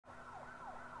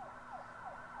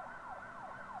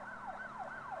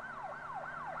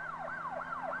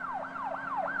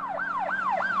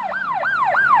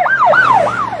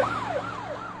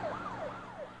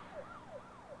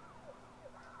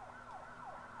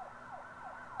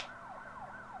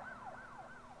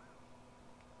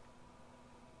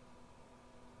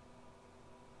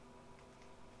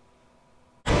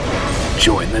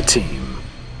Join the team.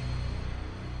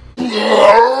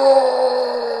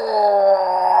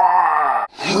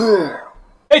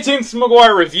 Hey team, it's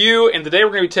McGuire Review, and today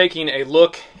we're going to be taking a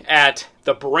look at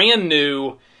the brand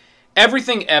new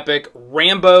Everything Epic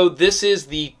Rambo. This is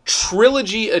the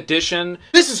Trilogy Edition.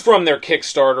 This is from their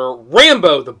Kickstarter,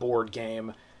 Rambo the board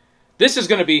game. This is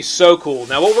going to be so cool.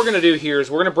 Now what we're going to do here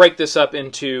is we're going to break this up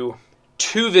into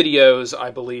 2 videos, I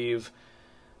believe,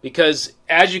 because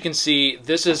as you can see,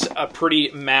 this is a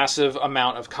pretty massive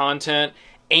amount of content,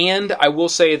 and I will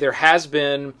say there has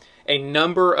been a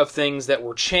number of things that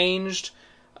were changed,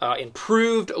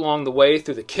 improved along the way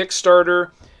through the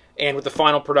Kickstarter and with the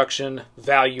final production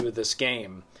value of this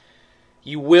game.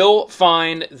 You will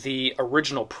find the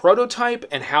original prototype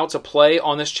and how to play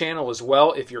on this channel as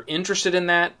well if you're interested in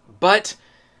that, but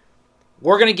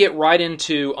we're going to get right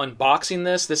into unboxing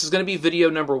this. This is going to be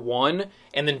video number 1,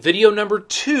 and then video number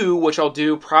 2, which I'll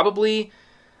do probably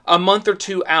a month or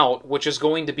 2 out, which is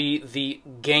going to be the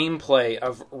gameplay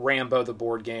of Rambo the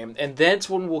board game, and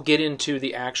that's when we'll get into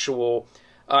the actual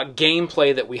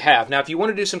gameplay that we have. Now, if you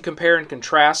want to do some compare and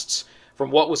contrasts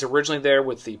from what was originally there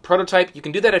with the prototype, you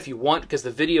can do that if you want, because the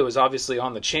video is obviously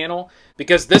on the channel,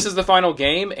 because this is the final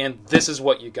game, and this is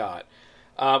what you got,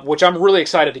 which I'm really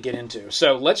excited to get into.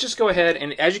 So let's just go ahead,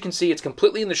 and as you can see, it's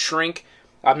completely in the shrink.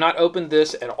 I've not opened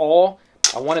this at all.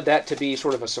 I wanted that to be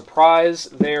sort of a surprise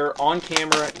there on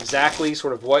camera, exactly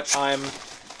sort of what I'm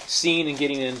seeing and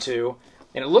getting into.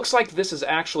 And it looks like this is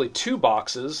actually 2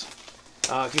 boxes.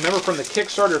 If you remember from the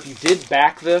Kickstarter, if you did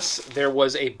back this, there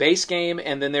was a base game,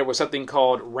 and then there was something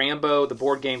called Rambo, the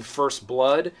board game First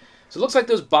Blood. So it looks like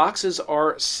those boxes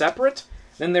are separate.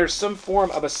 Then there's some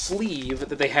form of a sleeve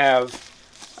that they have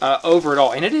over it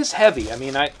all. And it is heavy. I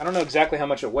mean, I don't know exactly how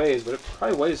much it weighs, but it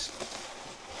probably weighs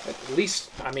at least,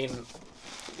 I mean,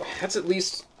 that's at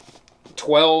least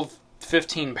 12,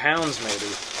 15 pounds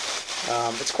maybe.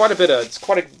 It's quite a bit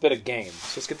of game.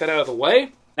 So let's get that out of the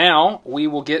way. Now we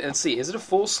will get and see. Is it a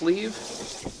full sleeve?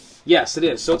 Yes, it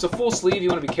is. So it's a full sleeve. You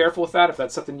want to be careful with that if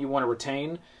that's something you want to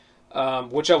retain,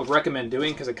 which I would recommend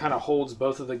doing because it kind of holds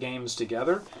both of the games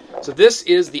together. So this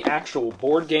is the actual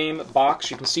board game box.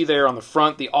 You can see there on the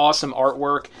front the awesome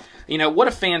artwork. You know, what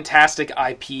a fantastic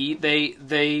IP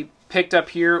they picked up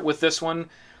here with this one.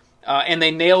 And they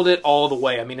nailed it all the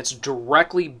way. I mean, it's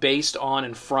directly based on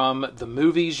and from the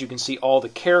movies. You can see all the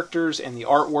characters and the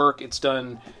artwork. It's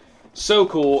done so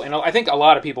cool. And I think a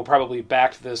lot of people probably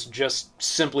backed this just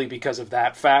simply because of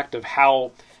that fact of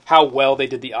how well they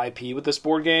did the IP with this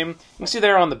board game. You can see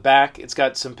there on the back, it's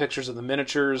got some pictures of the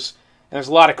miniatures. And there's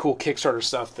a lot of cool Kickstarter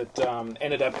stuff that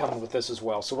ended up coming with this as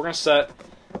well. So we're going to set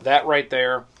that right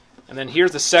there. And then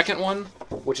here's the second one,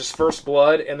 which is First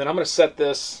Blood. And then I'm going to set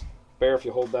this... Bear, if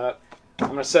you hold that. I'm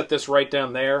going to set this right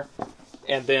down there.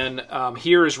 And then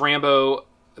here is Rambo,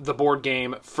 the board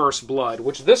game, First Blood,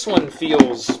 which this one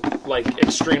feels like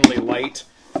extremely light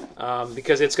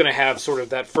because it's going to have sort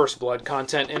of that First Blood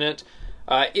content in it.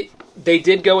 They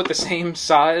did go with the same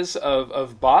size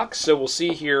of box, so we'll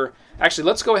see here. Actually,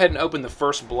 let's go ahead and open the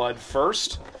First Blood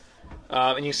first.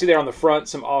 And you can see there on the front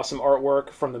some awesome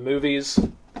artwork from the movies.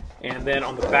 And then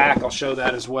on the back, I'll show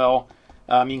that as well.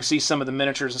 You can see some of the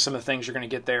miniatures and some of the things you're going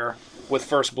to get there with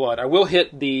First Blood. I will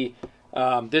hit the,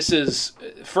 this is,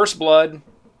 First Blood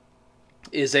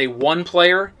is a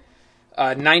 1-player,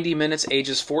 90 minutes,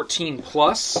 ages 14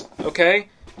 plus, okay?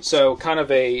 So kind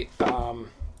of a,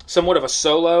 somewhat of a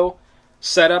solo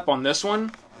setup on this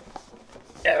one,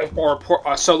 or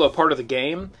a solo part of the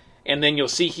game. And then you'll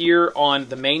see here on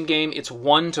the main game, it's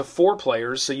 1 to 4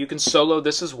 players, so you can solo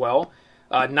this as well.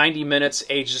 90 minutes,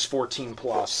 ages 14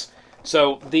 plus.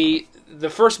 So the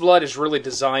First Blood is really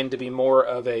designed to be more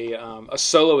of a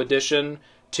solo addition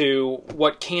to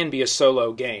what can be a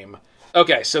solo game.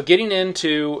 Okay, so getting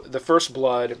into the First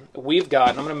Blood, we've got,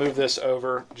 and I'm going to move this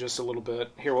over just a little bit.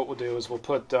 Here what we'll do is we'll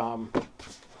put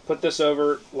this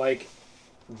over like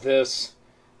this.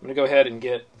 I'm going to go ahead and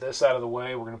get this out of the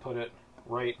way. We're going to put it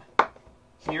right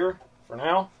here for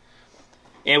now.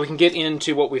 And we can get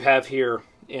into what we have here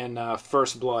in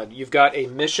First Blood. You've got a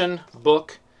mission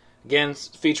book, again,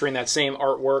 featuring that same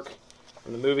artwork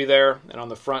from the movie there and on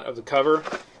the front of the cover.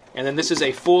 And then this is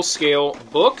a full-scale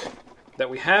book that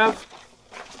we have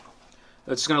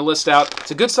that's going to list out. It's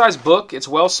a good-sized book. It's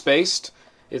well-spaced.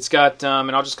 It's got,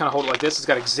 and I'll just kind of hold it like this, it's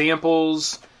got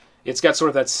examples. It's got sort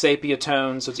of that sepia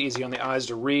tone, so it's easy on the eyes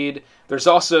to read. There's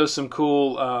also some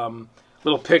cool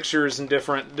little pictures and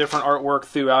different artwork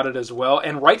throughout it as well.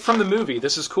 And right from the movie,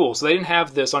 this is cool. So they didn't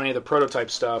have this on any of the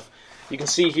prototype stuff. You can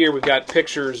see here we've got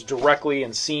pictures directly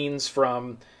and scenes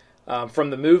from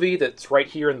the movie that's right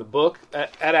here in the book.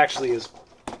 That actually is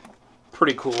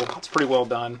pretty cool. It's pretty well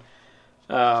done.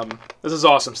 This is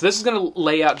awesome. So this is going to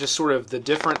lay out just sort of the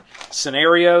different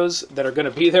scenarios that are going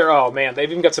to be there. Oh man, they've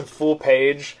even got some full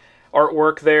page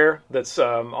artwork there that's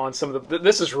on some of the...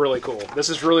 This is really cool. This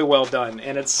is really well done,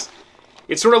 and it's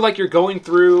sort of like you're going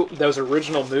through those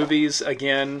original movies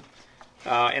again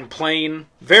and playing.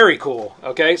 Very cool.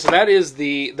 Okay, so that's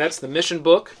the mission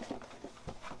book.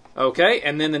 Okay,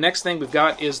 and then the next thing we've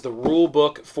got is the rule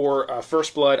book for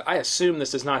First Blood. I assume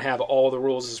this does not have all the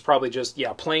rules. This is probably just,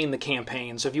 yeah, playing the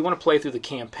campaign. So if you want to play through the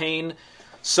campaign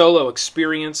solo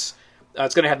experience,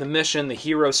 it's going to have the mission, the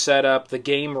hero setup, the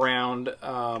game round,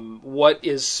 what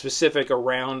is specific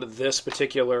around this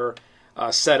particular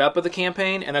setup of the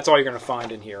campaign, and that's all you're going to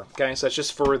find in here. Okay, so that's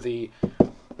just for the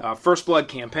First Blood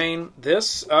campaign.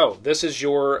 This is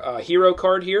your hero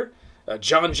card here,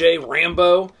 John J.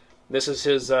 Rambo. This is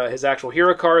his actual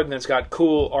hero card, and then it's got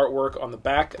cool artwork on the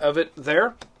back of it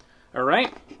there. All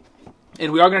right,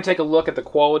 and we are going to take a look at the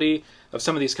quality of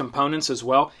some of these components as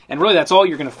well. And really, that's all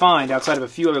you're going to find outside of a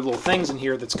few other little things in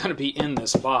here that's going to be in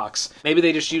this box. Maybe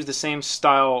they just use the same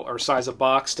style or size of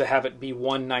box to have it be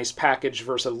one nice package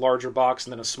versus a larger box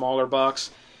and then a smaller box.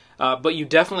 But you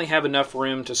definitely have enough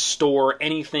room to store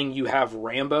anything you have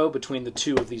Rambo between the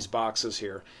two of these boxes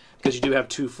here, because you do have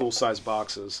two full-size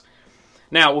boxes.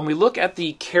 Now, when we look at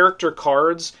the character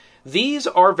cards, these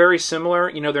are very similar.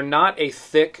 You know, they're not a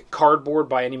thick cardboard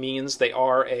by any means. They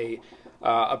are a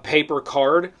paper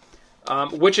card,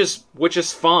 which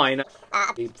is fine.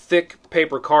 A thick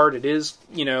paper card. It is,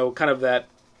 you know, kind of that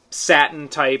satin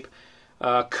type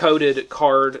coated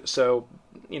card. So,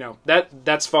 you know,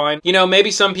 that's fine. You know, maybe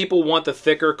some people want the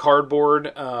thicker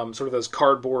cardboard, sort of those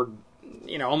cardboard,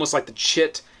 you know, almost like the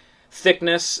chit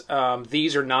thickness.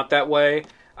 These are not that way.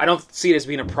 I don't see it as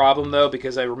being a problem, though,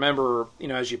 because I remember, you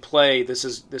know, as you play, this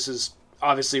is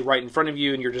obviously right in front of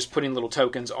you, and you're just putting little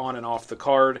tokens on and off the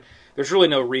card. There's really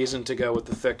no reason to go with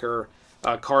the thicker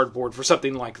cardboard for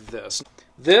something like this.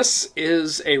 This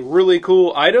is a really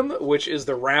cool item, which is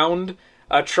the round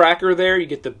tracker there. You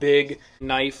get the big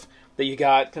knife that you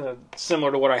got, kind of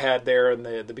similar to what I had there in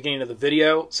the beginning of the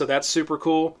video, so that's super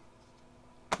cool.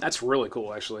 That's really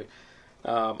cool, actually.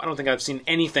 I don't think I've seen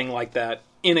anything like that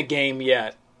in a game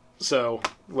yet. So,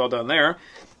 well done there.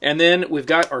 And then we've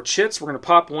got our chits. We're going to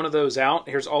pop one of those out.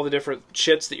 Here's all the different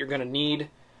chits that you're going to need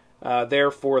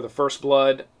there for the First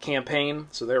Blood campaign.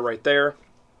 So they're right there.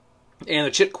 And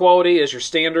the chit quality is your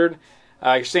standard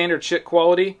chit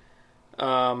quality.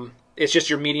 It's just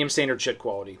your medium standard chit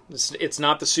quality. It's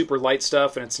not the super light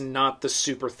stuff, and it's not the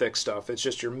super thick stuff. It's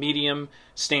just your medium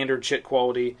standard chit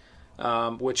quality,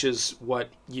 which is what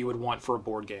you would want for a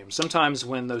board game. Sometimes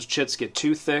when those chits get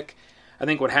too thick, I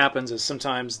think what happens is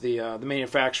sometimes the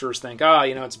manufacturers think,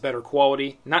 you know, it's better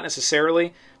quality. Not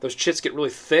necessarily. Those chits get really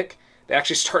thick. They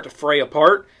actually start to fray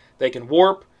apart. They can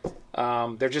warp.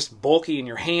 They're just bulky in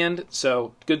your hand.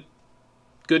 So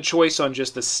good choice on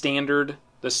just the standard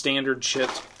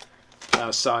chit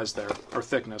size there, or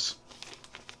thickness.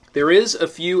 There is a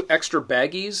few extra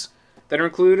baggies that are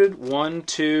included. 1,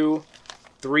 2,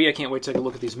 3. I can't wait to take a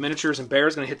look at these miniatures. And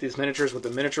Bear's going to hit these miniatures with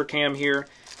the miniature cam here.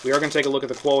 We are going to take a look at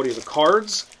the quality of the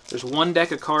cards. There's one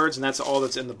deck of cards, and that's all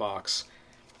that's in the box.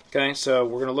 Okay, so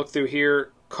we're going to look through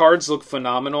here. Cards look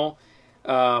phenomenal.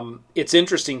 It's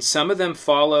interesting. Some of them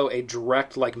follow a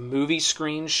direct, like, movie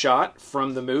screen shot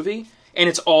from the movie, and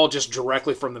it's all just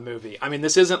directly from the movie. I mean,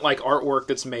 this isn't like artwork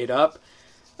that's made up.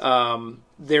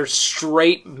 They're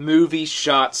straight movie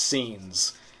shot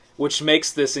scenes, which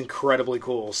makes this incredibly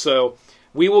cool. So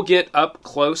we will get up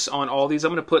close on all these.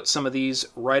 I'm going to put some of these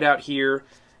right out here,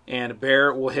 and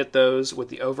Bear will hit those with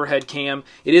the overhead cam.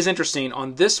 It is interesting.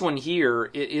 On this one here,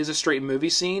 it is a straight movie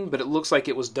scene, but it looks like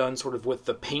it was done sort of with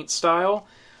the paint style.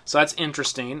 So that's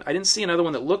interesting. I didn't see another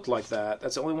one that looked like that.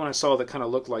 That's the only one I saw that kind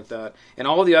of looked like that. And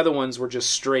all the other ones were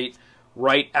just straight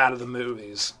right out of the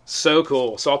movies. So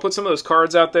cool. So I'll put some of those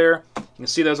cards out there. You can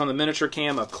see those on the miniature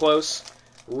cam up close.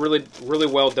 Really, really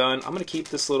well done. I'm gonna keep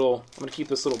this little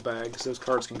bag so those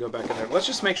cards can go back in there. Let's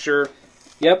just make sure.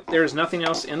 Yep, there's nothing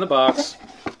else in the box,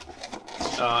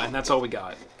 and that's all we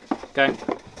got. Okay.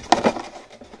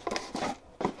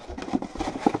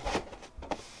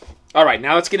 All right,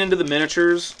 now let's get into the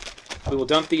miniatures. We will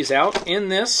dump these out. In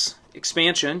this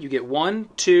expansion, you get 1,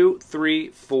 2, 3,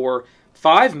 4,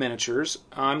 5 miniatures.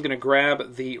 I'm gonna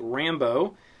grab the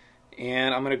Rambo.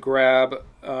 And I'm going to grab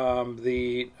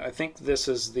I think this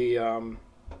is the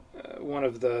one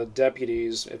of the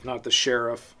deputies, if not the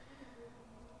sheriff.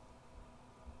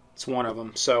 It's one of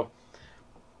them. So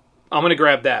I'm going to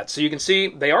grab that. So you can see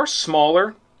they are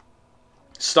smaller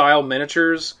style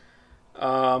miniatures.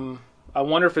 I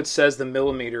wonder if it says the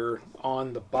millimeter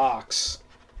on the box.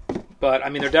 But I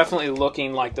mean, they're definitely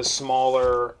looking like the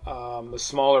smaller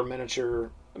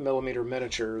millimeter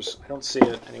miniatures. I don't see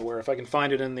it anywhere. If I can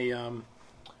find it in the,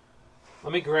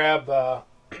 let me grab.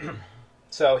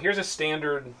 So here's a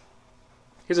standard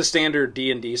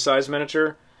D&D size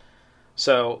miniature.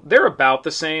 So they're about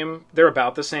the same. They're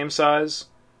about the same size.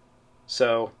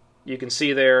 So you can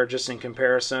see there, just in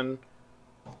comparison,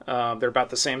 they're about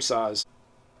the same size.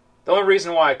 The only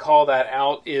reason why I call that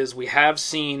out is we have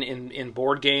seen in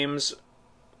board games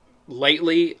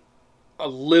lately a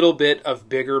little bit of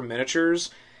bigger miniatures,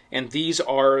 and these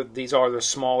are the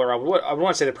smaller. I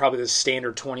want to say they're probably the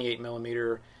standard 28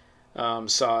 millimeter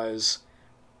size,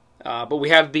 but we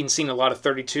have been seeing a lot of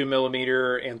 32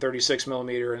 millimeter and 36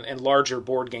 millimeter and larger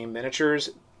board game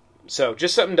miniatures. So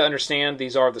just something to understand.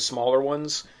 These are the smaller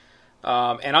ones,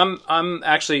 and I'm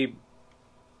actually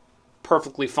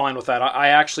perfectly fine with that. I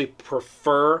actually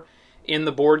prefer in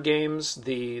the board games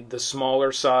the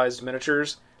smaller sized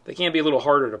miniatures. They can be a little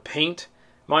harder to paint,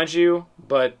 mind you,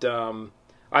 but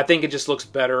I think it just looks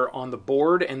better on the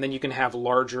board, and then you can have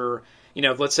larger, you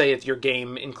know, let's say if your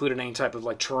game included any type of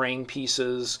like terrain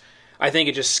pieces, I think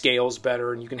it just scales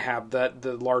better, and you can have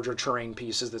the larger terrain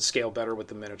pieces that scale better with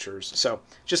the miniatures. So,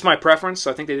 just my preference.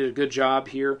 I think they did a good job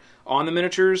here on the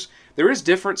miniatures. There is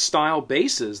different style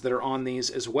bases that are on these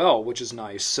as well, which is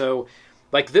nice. So,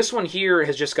 like this one here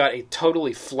has just got a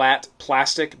totally flat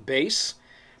plastic base,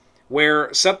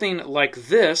 where something like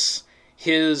this,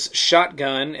 his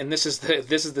shotgun, and this is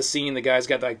the scene the guy's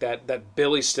got like that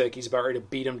billy stick he's about ready to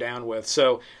beat him down with.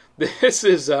 So, this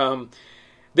is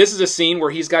a scene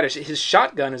where he's got his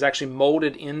shotgun is actually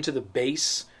molded into the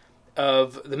base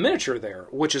of the miniature there,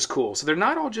 which is cool. So they're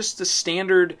not all just the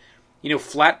standard, you know,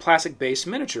 flat plastic base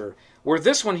miniature. Where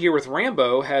this one here with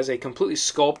Rambo has a completely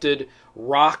sculpted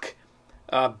rock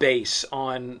base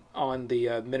on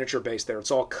the miniature base there.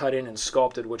 It's all cut in and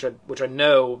sculpted, which I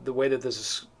know the way that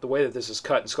this is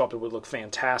cut and sculpted would look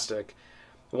fantastic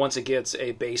once it gets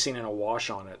a basing and a wash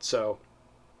on it. So,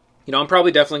 you know, I'm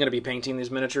probably definitely going to be painting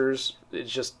these miniatures. It's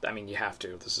just, I mean, you have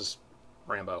to. This is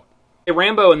Rambo.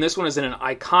 Rambo in this one is in an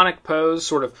iconic pose,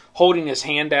 sort of holding his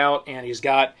hand out, and he's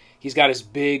got his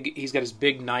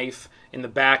big knife in the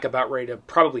back, about ready to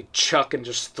probably chuck and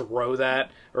just throw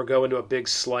that or go into a big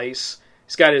slice.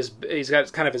 He's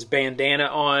got kind of his bandana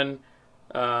on.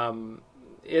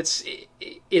 It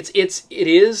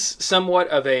is somewhat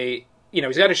of a, you know,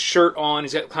 he's got his shirt on.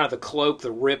 He's got kind of the cloak,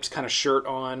 the ripped kind of shirt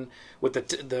on with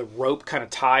the rope kind of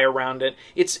tie around it.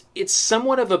 It's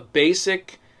somewhat of a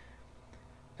basic,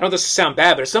 I don't know if this will sound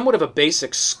bad, but it's somewhat of a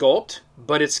basic sculpt,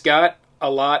 but it's got a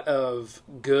lot of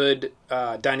good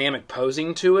dynamic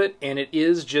posing to it, and it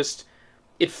is just,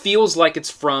 it feels like it's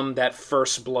from that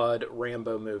First Blood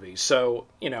Rambo movie. So,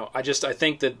 you know, I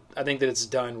think that it's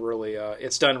done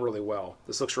really well.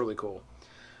 This looks really cool.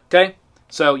 Okay,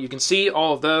 so you can see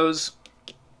all of those,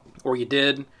 or you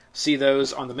did see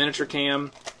those on the miniature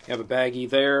cam. You have a baggie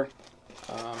there,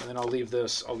 and then I'll leave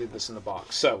this in the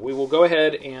box. So we will go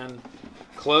ahead and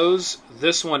close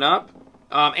this one up,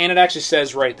 and it actually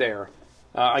says right there,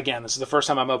 again, this is the first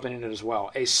time I'm opening it as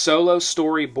well, a solo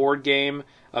story board game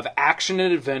of action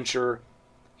and adventure.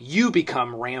 You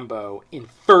become Rambo in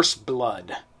First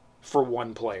Blood for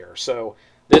one player. So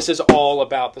this is all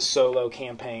about the solo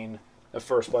campaign of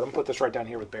First Blood. I'm going to put this right down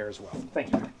here with Bear as well.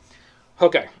 Thank you.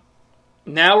 Okay.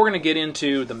 Now we're going to get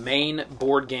into the main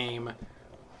board game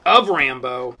of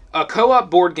Rambo, a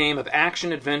co-op board game of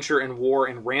action, adventure, and war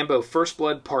in Rambo First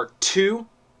Blood Part 2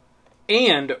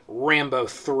 and Rambo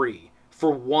 3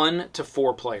 for 1 to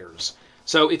 4 players.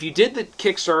 So if you did the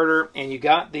Kickstarter and you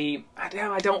got the,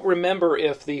 I don't remember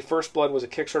if the First Blood was a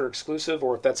Kickstarter exclusive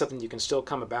or if that's something you can still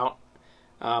come about.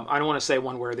 I don't want to say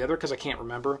one way or the other because I can't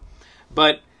remember.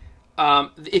 But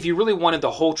if you really wanted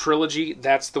the whole trilogy,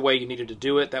 that's the way you needed to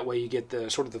do it. That way you get the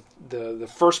sort of the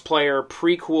first player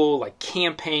prequel, like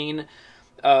campaign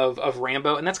of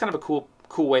Rambo, and that's kind of a cool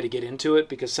way to get into it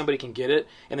because somebody can get it,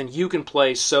 and then you can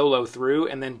play solo through,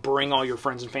 and then bring all your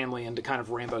friends and family into kind of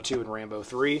Rambo 2 and Rambo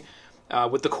 3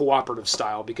 with the cooperative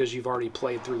style because you've already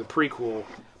played through the prequel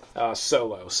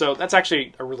solo. So that's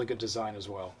actually a really good design as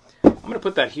well. I'm going to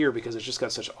put that here because it's just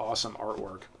got such awesome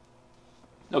artwork.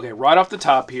 Okay, right off the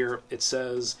top here, it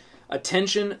says,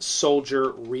 "Attention,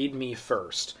 soldier, read me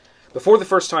first. Before the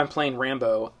first time playing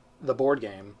Rambo, the board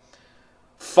game,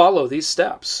 follow these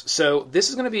steps." So this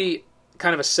is going to be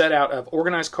kind of a set out of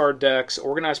organized card decks,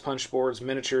 organized punch boards,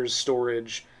 miniatures,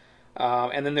 storage,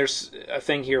 and then there's a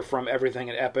thing here from everything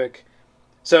at Epic.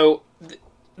 So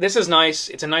this is nice.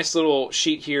 It's a nice little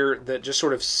sheet here that just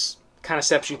sort of kind of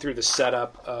steps you through the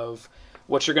setup of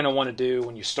what you're going to want to do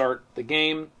when you start the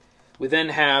game. We then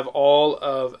have all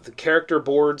of the character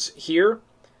boards here,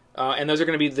 and those are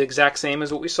going to be the exact same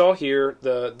as what we saw here,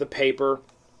 the paper.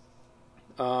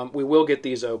 We will get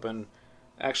these open.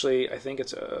 Actually, I think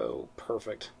it's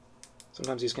perfect.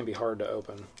 Sometimes these can be hard to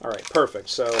open. All right, perfect.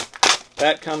 So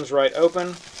that comes right open.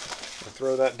 I'll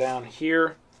throw that down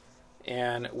here,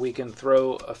 and we can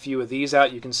throw a few of these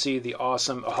out. You can see the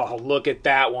awesome, oh, look at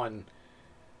that one.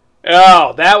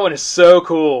 Oh, that one is so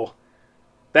cool.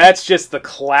 That's just the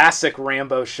classic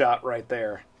Rambo shot right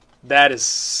there. That is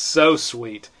so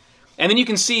sweet. And then you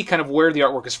can see kind of where the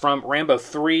artwork is from. Rambo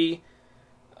 3.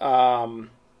 And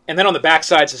then on the back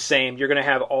side's the same. You're going to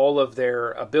have all of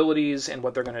their abilities and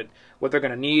what they're going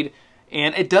to need.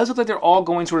 And it does look like they're all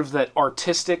going sort of that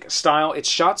artistic style. It's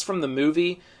shots from the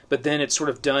movie, but then it's sort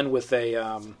of done with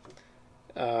a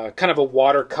kind of a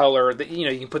watercolor. That, you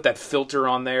know, you can put that filter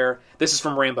on there. This is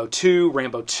from Rambo 2,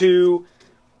 Rambo 2.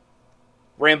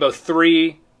 Rambo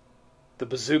 3, the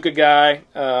bazooka guy.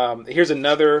 Here's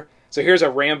another. So here's a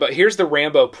Rambo. Here's the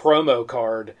Rambo promo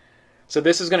card. So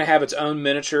this is going to have its own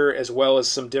miniature as well as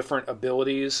some different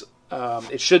abilities.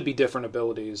 It should be different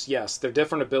abilities. Yes, they're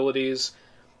different abilities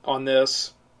on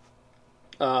this.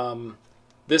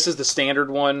 This is the standard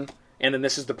one, and then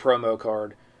this is the promo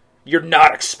card. You're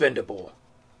not expendable.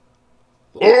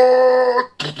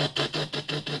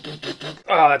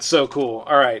 Oh, that's so cool.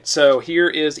 All right, so here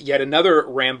is yet another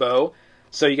Rambo.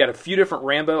 So you got a few different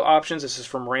Rambo options. This is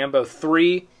from Rambo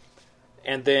 3.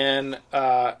 And then,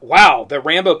 wow, the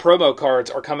Rambo promo cards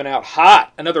are coming out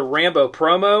hot. Another Rambo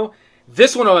promo.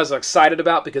 This one I was excited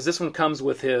about because this one comes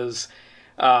with his,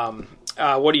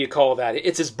 what do you call that?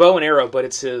 It's his bow and arrow, but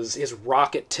it's his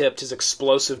rocket-tipped, his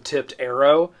explosive-tipped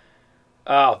arrow.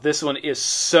 Oh, this one is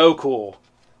so cool.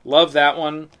 Love that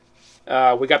one.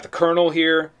 We got the Colonel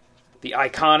here, the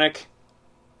iconic.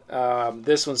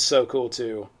 This one's so cool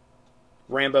too.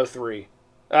 Rambo 3.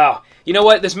 Oh, you know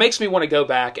what? This makes me want to go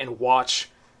back and watch.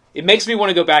 It makes me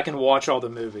want to go back and watch all the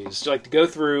movies. Like to go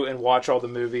through and watch all the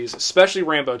movies, especially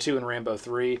Rambo 2 and Rambo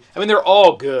 3. I mean, they're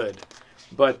all good,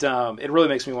 but it really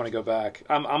makes me want to go back.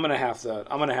 I'm gonna have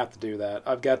to do that.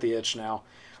 I've got the itch now.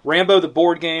 Rambo, the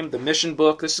board game, the mission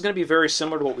book. This is going to be very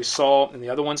similar to what we saw, and the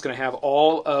other one's going to have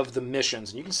all of the missions.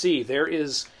 And you can see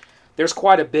there's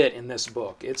quite a bit in this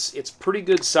book. It's pretty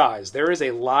good size. There's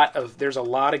a lot of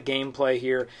gameplay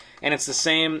here, and it's the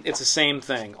same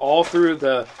thing all through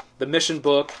the mission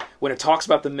book. When it talks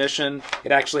about the mission,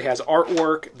 it actually has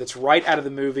artwork that's right out of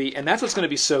the movie, and that's what's going to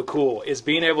be so cool is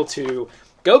being able to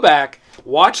go back,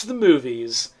 watch the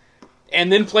movies, and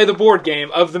then play the board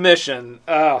game of the mission.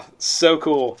 So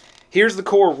cool. Here's the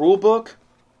core rule book.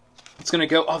 It's going to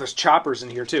go... Oh, there's choppers in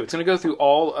here, too. It's going to go through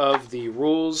all of the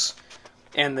rules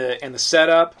and the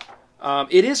setup.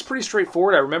 It is pretty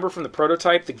straightforward. I remember from the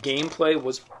prototype, the gameplay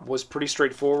was pretty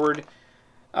straightforward.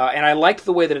 And I liked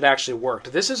the way that it actually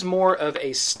worked. This is more of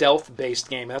a stealth-based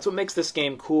game. That's what makes this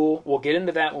game cool. We'll get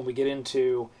into that when we get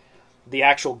into the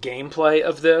actual gameplay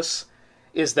of this.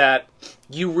 Is that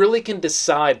you really can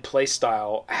decide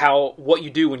playstyle, what you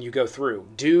do when you go through.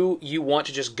 Do you want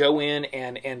to just go in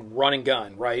and run and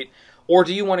gun, right? Or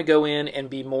do you want to go in and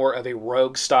be more of a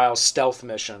rogue-style stealth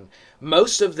mission?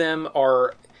 Most of them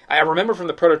are... I remember from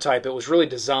the prototype, it was really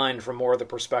designed from more of the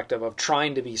perspective of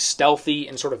trying to be stealthy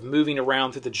and sort of moving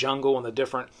around through the jungle and the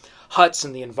different huts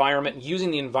and the environment, and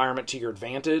using the environment to your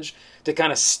advantage to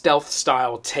kind of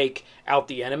stealth-style take out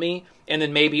the enemy, and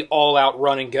then maybe all-out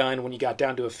run and gun when you got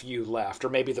down to a few left, or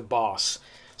maybe the boss.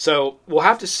 So we'll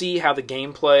have to see how the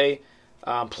gameplay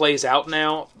plays out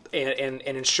now, and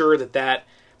ensure that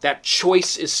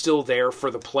choice is still there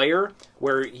for the player,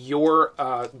 where your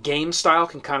game style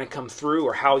can kind of come through,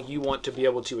 or how you want to be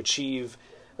able to achieve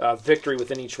victory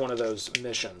within each one of those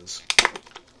missions.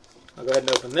 I'll go ahead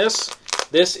and open this.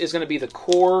 This is going to be the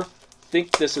core. I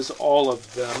think this is all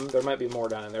of them. There might be more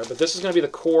down in there, but this is going to be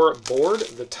the core board,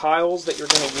 the tiles that you're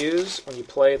going to use when you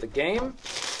play the game.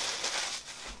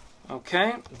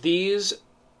 Okay, these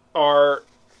are,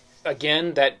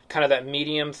 again, that kind of that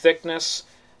medium thickness.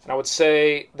 And I would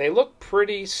say they look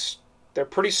pretty, they're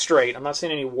pretty straight. I'm not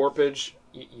seeing any warpage.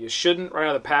 You shouldn't right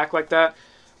out of the pack like that.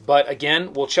 But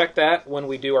again, we'll check that when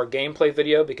we do our gameplay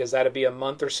video, because that'll be a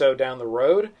month or so down the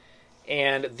road.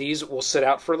 And these will sit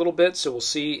out for a little bit, so we'll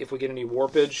see if we get any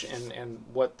warpage and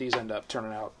what these end up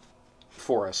turning out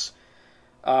for us.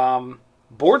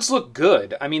 Boards look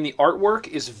good. I mean, the artwork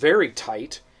is very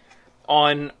tight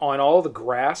on all the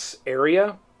grass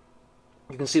area.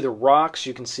 You can see the rocks.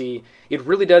 You can see it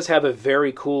really does have a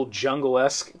very cool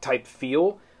jungle-esque type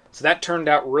feel. So that turned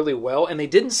out really well, and they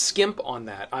didn't skimp on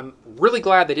that. I'm really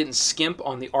glad they didn't skimp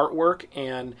on the artwork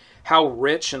and how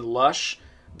rich and lush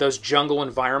those jungle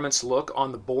environments look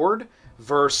on the board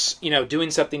versus, you know,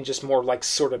 doing something just more like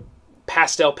sort of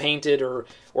pastel painted or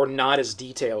not as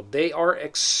detailed. They are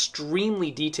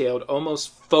extremely detailed,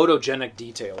 almost photogenic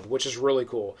detailed, which is really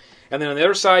cool. And then on the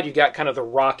other side, you got kind of the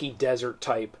rocky desert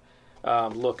type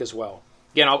look as well.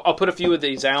 Again, I'll put a few of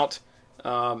these out.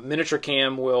 Miniature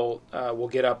Cam will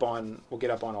get up on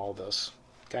all of this.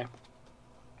 Okay,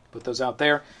 put those out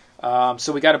there.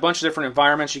 So we got a bunch of different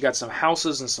environments. You got some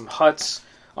houses and some huts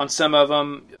on some of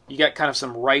them. You got kind of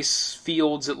some rice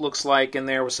fields, it looks like, in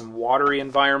there with some watery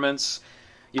environments.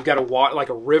 You've got like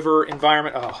a river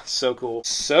environment. Oh, so cool,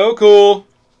 so cool,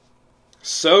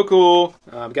 so cool.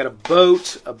 We got a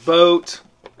boat.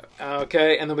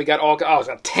 Okay, and then we got all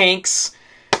got tanks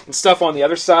and stuff on the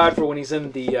other side for when he's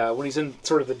in the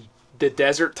sort of the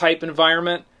desert type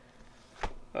environment.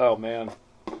 Oh man,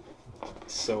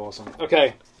 so awesome.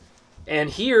 Okay, and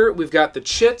here we've got the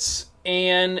chits,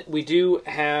 and we do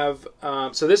have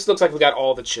so this looks like we got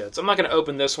all the chits. I'm not going to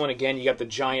open this one again. You got the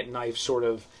giant knife sort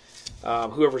of.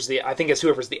 Whoever's the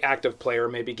active player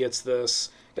maybe gets this.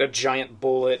 Got a giant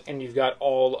bullet, and you've got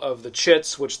all of the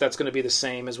chits, which that's going to be the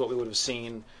same as what we would have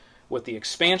seen with the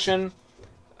expansion.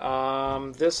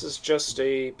 This is just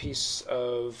a piece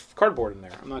of cardboard in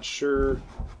there. I'm not sure.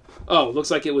 Oh, it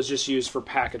looks like it was just used for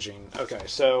packaging. Okay,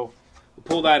 so we'll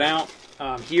pull that out.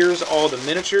 Here's all the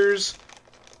miniatures.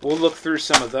 We'll look through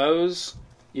some of those.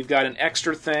 You've got an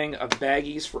extra thing of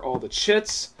baggies for all the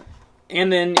chits.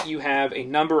 And then you have a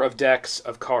number of decks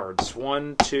of cards.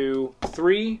 1, 2,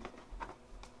 3,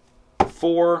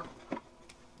 4,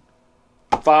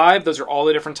 5. Those are all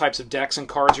the different types of decks and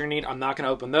cards you need. I'm not going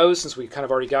to open those since we kind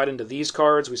of already got into these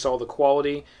cards. We saw the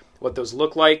quality, what those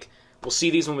look like. We'll see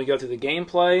these when we go through the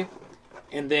gameplay.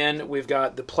 And then we've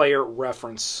got the player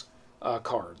reference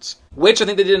cards, which I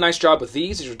think they did a nice job with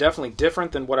these. These are definitely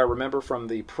different than what I remember from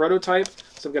the prototype.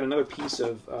 So I've got another piece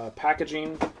of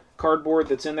packaging cardboard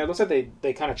that's in there. Looks like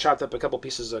they kind of chopped up a couple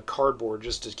pieces of cardboard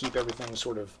just to keep everything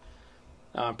sort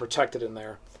of protected in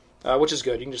there, which is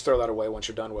good. You can just throw that away once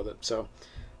you're done with it. So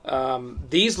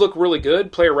these look really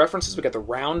good. Player references, we got the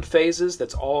round phases,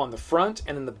 that's all on the front,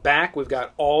 and in the back we've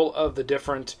got all of the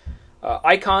different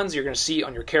icons you're going to see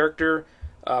on your character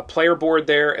player board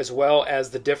there, as well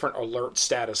as the different alert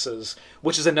statuses,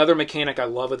 which is another mechanic I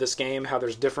love of this game, how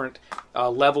there's different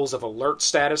levels of alert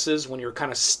statuses when you're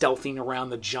kind of stealthing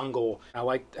around the jungle. I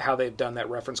like how they've done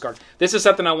that reference card. This is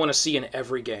something I want to see in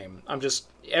every game.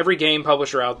 Every game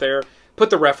publisher out there, put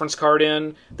the reference card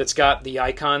in that's got the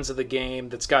icons of the game,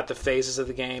 that's got the phases of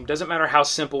the game. Doesn't matter how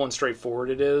simple and straightforward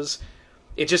it is.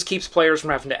 It just keeps players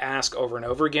from having to ask over and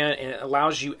over again, and it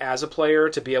allows you as a player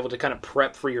to be able to kind of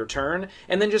prep for your turn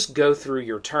and then just go through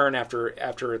your turn after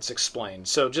it's explained.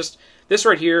 So just this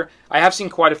right here, I have seen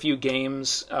quite a few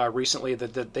games recently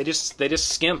that they just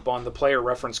skimp on the player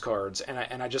reference cards, and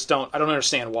I don't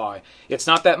understand why. It's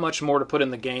not that much more to put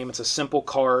in the game. It's a simple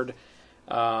card,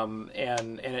 and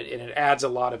it adds a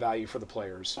lot of value for the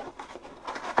players.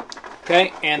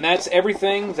 Okay, and that's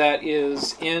everything that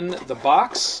is in the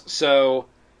box. So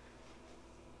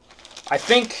I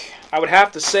think I would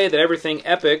have to say that everything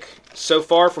Epic, so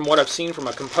far from what I've seen from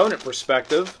a component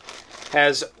perspective,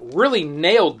 has really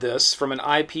nailed this from an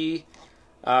IP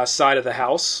side of the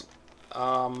house.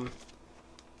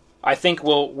 I think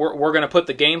we're going to put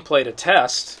the gameplay to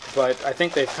test, but I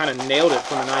think they've kind of nailed it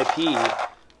from an IP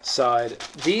side.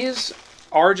 These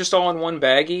are just all in one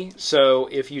baggie, so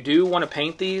if you do want to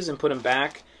paint these and put them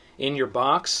back in your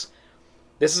box,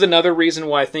 this is another reason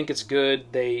why I think it's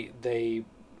good. They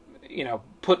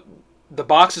put the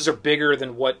boxes are bigger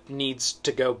than what needs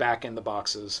to go back in the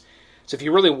boxes. So if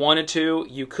you really wanted to,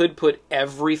 you could put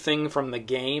everything from the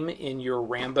game in your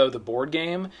Rambo the board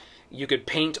game. You could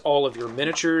paint all of your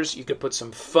miniatures. You could put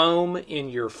some foam in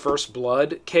your First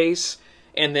Blood case,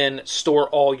 and then store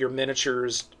all your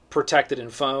miniatures protected in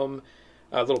foam.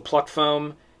 A little plucked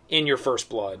foam in your First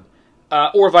Blood,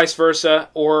 or vice versa,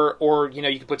 or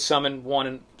you could put some in one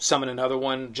and some in another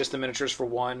one, just the miniatures for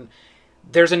one.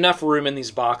 There's enough room in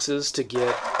these boxes to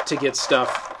get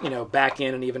stuff back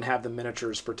in and even have the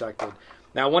miniatures protected.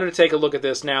 Now I wanted to take a look at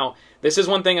this. Now this is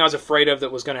one thing I was afraid of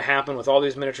that was going to happen with all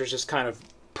these miniatures just kind of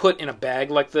put in a bag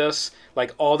like this,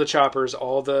 like all the choppers,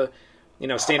 all the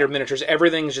standard miniatures,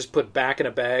 everything is just put back in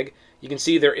a bag. You can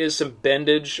see there is some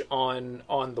bendage on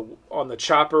the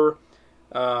chopper,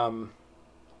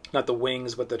 not the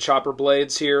wings, but the chopper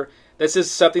blades here. This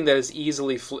is something that is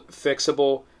easily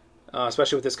fixable.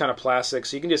 especially with this kind of plastic.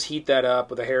 So you can just heat that up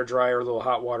with a hairdryer, a little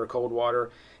hot water, cold water,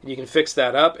 and you can fix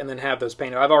that up and then have those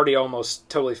painted. I've already almost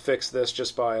totally fixed this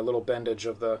just by a little bendage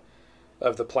of the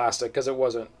plastic, because it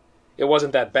wasn't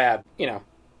that bad. You know,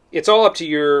 it's all up to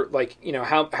your, like, you know,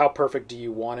 how perfect do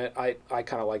you want it. I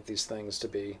kind of like these things to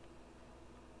be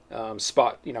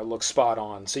look spot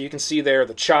on. So you can see there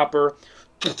the chopper.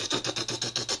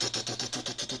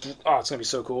 Oh, it's gonna be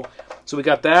so cool. So we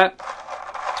got that.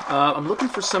 I'm looking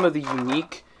for some of the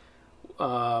unique.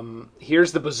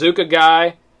 Here's the bazooka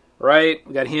guy, right?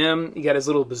 We got him. He got his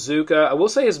little bazooka. I will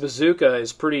say his bazooka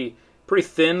is pretty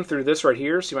thin through this right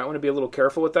here, so you might want to be a little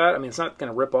careful with that. I mean, it's not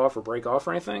going to rip off or break off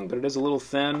or anything, but it is a little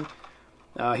thin.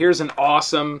 Here's an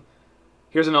awesome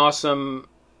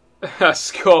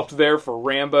sculpt there for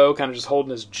Rambo, kind of just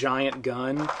holding his giant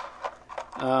gun.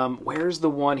 Where's the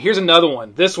one? Here's another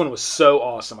one. This one was so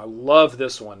awesome. I love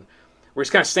this one, where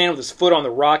he's kind of standing with his foot on the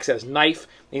rocks, has his knife,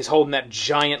 and he's holding that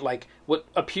giant, like, what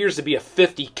appears to be a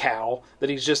 50 cal that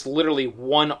he's just literally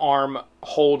one arm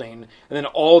holding, and then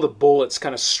all the bullets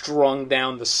kind of strung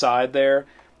down the side there.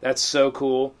 That's so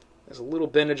cool. There's a little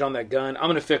bendage on that gun. I'm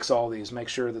going to fix all these, make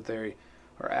sure that they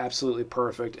are absolutely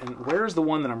perfect. And where's the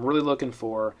one that I'm really looking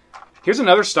for? Here's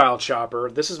another style chopper.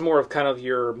 This is more of kind of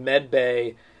your med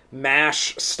bay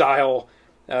MASH style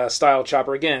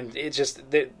chopper. Again, it's just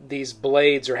these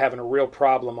blades are having a real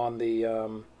problem on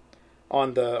the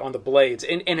blades,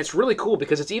 and it's really cool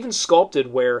because it's even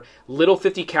sculpted where little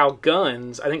 50 cal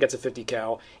guns, I think that's a 50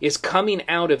 cal, is coming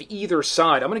out of either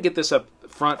side. I'm going to get this up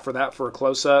front for a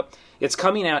close up. It's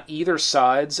coming out either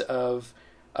sides of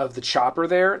the chopper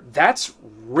there. That's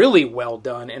really well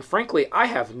done, and frankly, I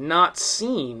have not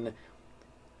seen.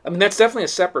 I mean, that's definitely a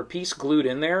separate piece glued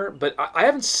in there, but I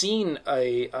haven't seen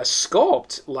a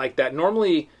sculpt like that.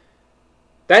 Normally,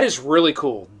 that is really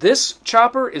cool. This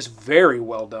chopper is very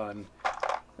well done.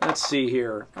 Let's see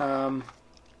here.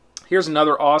 Here's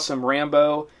another awesome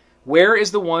Rambo. Where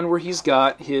is the one where he's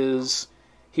got his...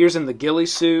 Here's in the ghillie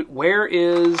suit. Where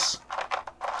is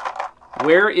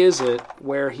it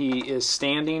where he is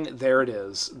standing? There it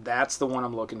is. That's the one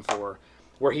I'm looking for.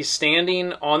 Where he's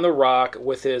standing on the rock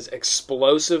with his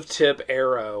explosive tip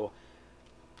arrow.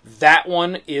 That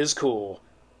one is cool.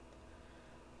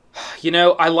 You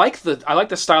know, I like the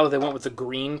style that they went with the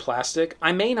green plastic.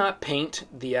 I may not paint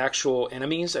the actual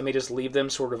enemies. I may just leave them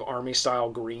sort of army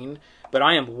style green. But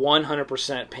I am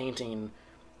 100% painting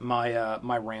my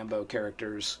my Rambo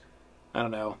characters. I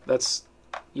don't know.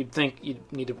 You'd think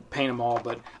you'd need to paint them all,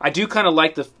 but I do kind of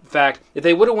like the fact if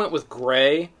they would have went with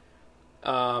gray.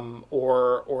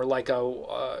 Or like a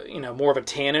more of a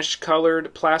tannish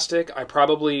colored plastic, I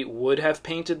probably would have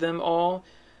painted them all.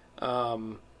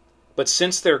 But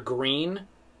since they're green,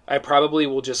 I probably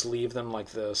will just leave them like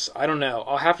this. I don't know.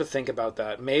 I'll have to think about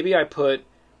that. Maybe I put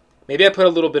a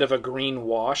little bit of a green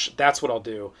wash. That's what I'll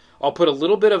do. I'll put a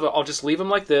little bit of I'll just leave them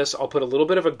like this. I'll put a little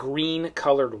bit of a green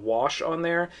colored wash on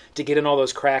there to get in all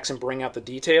those cracks and bring out the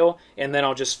detail, and then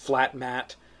I'll just flat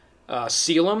matte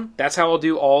seal them. That's how I'll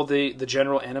do all the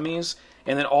general enemies,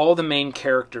 and then all the main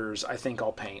characters I think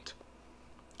I'll paint.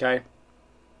 Okay?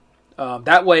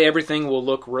 That way everything will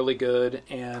look really good,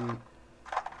 and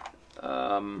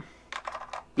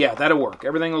yeah, that'll work.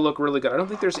 Everything will look really good. I don't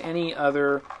think there's any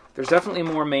other... There's definitely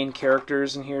more main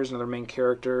characters in here. There's another main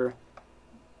character.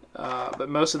 But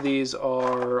most of these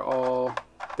are all...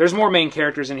 There's more main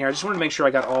characters in here. I just wanted to make sure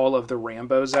I got all of the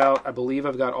Rambos out. I believe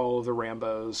I've got all of the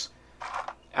Rambos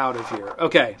out of here.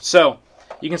 Okay, so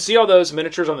you can see all those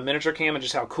miniatures on the miniature cam and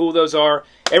just how cool those are.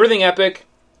 Everything epic.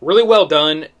 Really well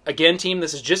done. Again, team,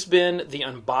 this has just been the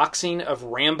unboxing of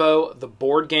Rambo, the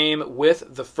board game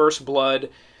with the First Blood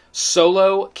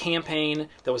solo campaign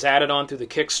that was added on through the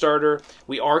Kickstarter.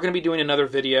 We are going to be doing another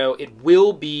video. It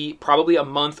will be probably a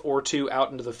month or two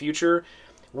out into the future,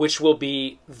 which will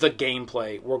be the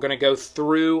gameplay. We're going to go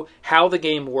through how the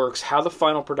game works, how the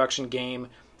final production game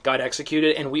got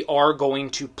executed, and we are going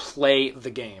to play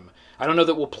the game. I don't know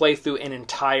that we'll play through an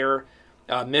entire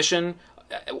mission.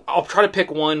 I'll try to pick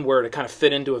one where to kind of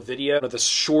fit into a video. One of the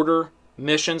shorter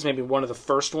missions, maybe one of the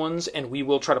first ones, and we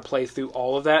will try to play through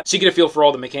all of that so you get a feel for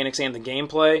all the mechanics and the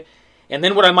gameplay. And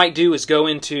then what I might do is go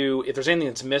into, if there's anything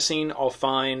that's missing, I'll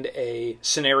find a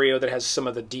scenario that has some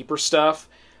of the deeper stuff,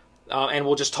 and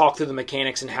we'll just talk through the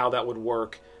mechanics and how that would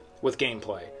work with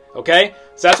gameplay. Okay?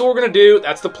 So that's what we're going to do.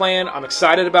 That's the plan. I'm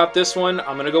excited about this one.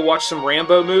 I'm going to go watch some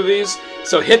Rambo movies.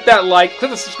 So hit that like,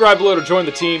 click the subscribe below to join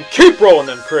the team. Keep rolling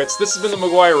them crits. This has been the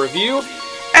McGuire Review,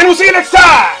 and we'll see you next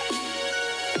time!